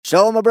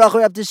Shalom Abracha,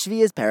 we're up to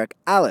Shveis, Parak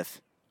Aleph.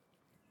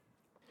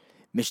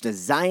 Mishnah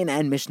Zayin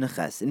and Mishnah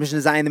Ches. In Mishnah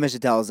Zayin, the Mishnah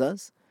tells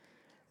us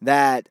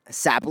that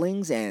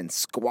saplings and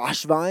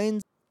squash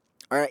vines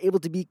are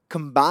able to be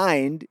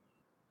combined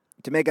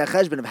to make a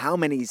cheshbon of how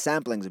many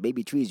saplings or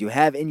baby trees you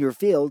have in your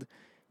field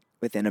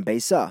within a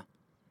Beisa.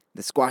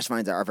 The squash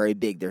vines are very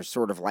big. They're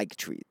sort of like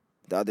trees.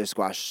 The other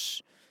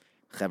squash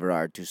chever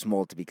are too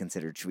small to be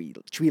considered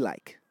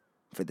tree-like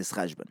for this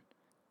cheshbon.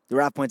 The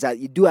Rav points out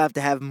you do have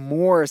to have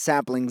more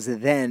saplings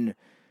than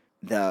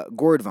the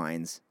gourd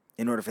vines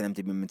in order for them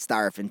to be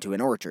mitzdaref into an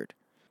orchard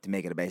to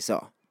make it a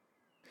Beisa.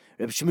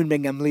 Reb Shimon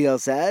ben Gamliel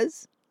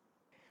says,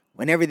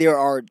 whenever there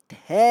are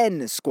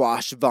 10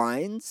 squash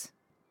vines,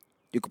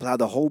 you can plow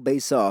the whole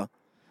Beisa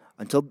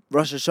until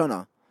Rosh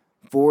Hashanah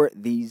for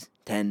these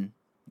 10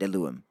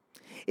 deluim.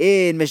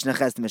 In Mishnah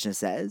Ches, the Mishnah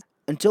says,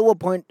 until what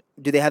point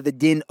do they have the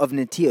din of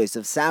netios,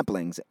 of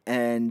saplings,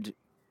 and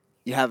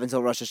you have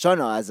until Rosh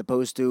Hashanah, as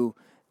opposed to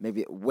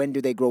maybe when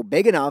do they grow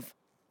big enough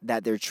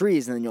that they're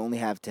trees, and then you only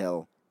have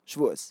till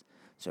Shavuos.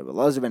 So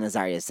Elazar ben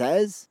Azariah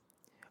says,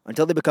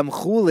 until they become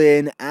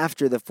chulin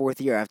after the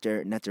 4th year,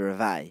 after Neter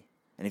Ravai.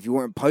 And if you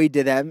weren't paid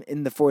to them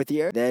in the 4th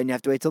year, then you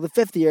have to wait till the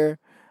 5th year,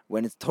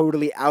 when it's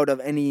totally out of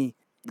any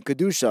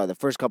kedusha. The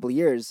first couple of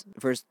years,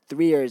 the first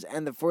 3 years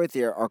and the 4th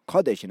year are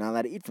kaddish. You're not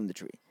allowed to eat from the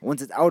tree.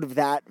 Once it's out of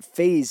that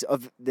phase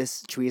of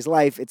this tree's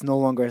life, it's no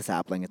longer a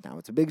sapling.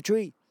 It's a big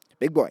tree,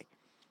 big boy.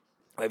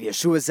 Rabbi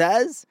Yeshua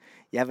says,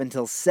 you have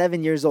until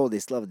 7 years old, they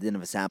still have the din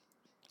of a sapling.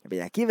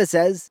 Rabbi Akiva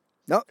says,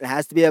 no, it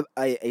has to be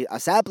a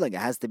sapling. It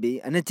has to be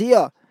a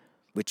netiyah,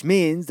 which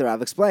means, the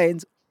Rav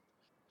explains,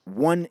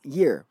 1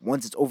 year.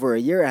 Once it's over a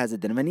year, it has a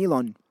din of an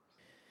elon.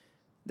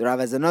 The Rav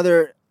has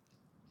another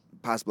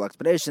possible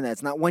explanation that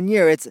it's not 1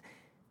 year. It's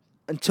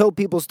until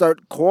people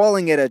start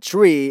calling it a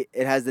tree,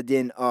 it has the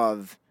din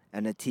of a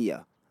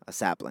netiyah, a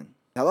sapling.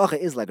 Halacha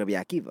is like Rabbi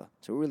Akiva,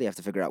 so we really have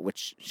to figure out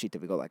which shita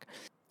we go like.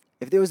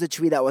 If there was a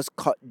tree that was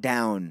cut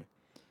down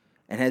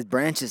and has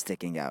branches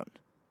sticking out,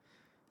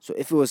 so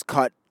if it was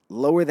cut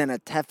lower than a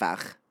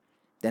tefach,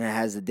 then it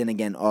has the din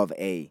again of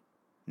a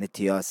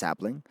netiyah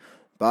sapling.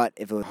 But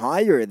if it was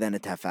higher than a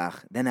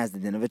tefach, then it has the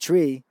din of a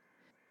tree.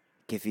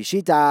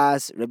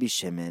 Kifishitas Rabbi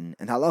Shimon,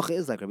 and halacha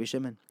is like Rabbi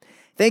Shimon.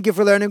 Thank you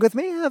for learning with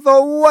me. Have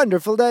a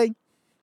wonderful day.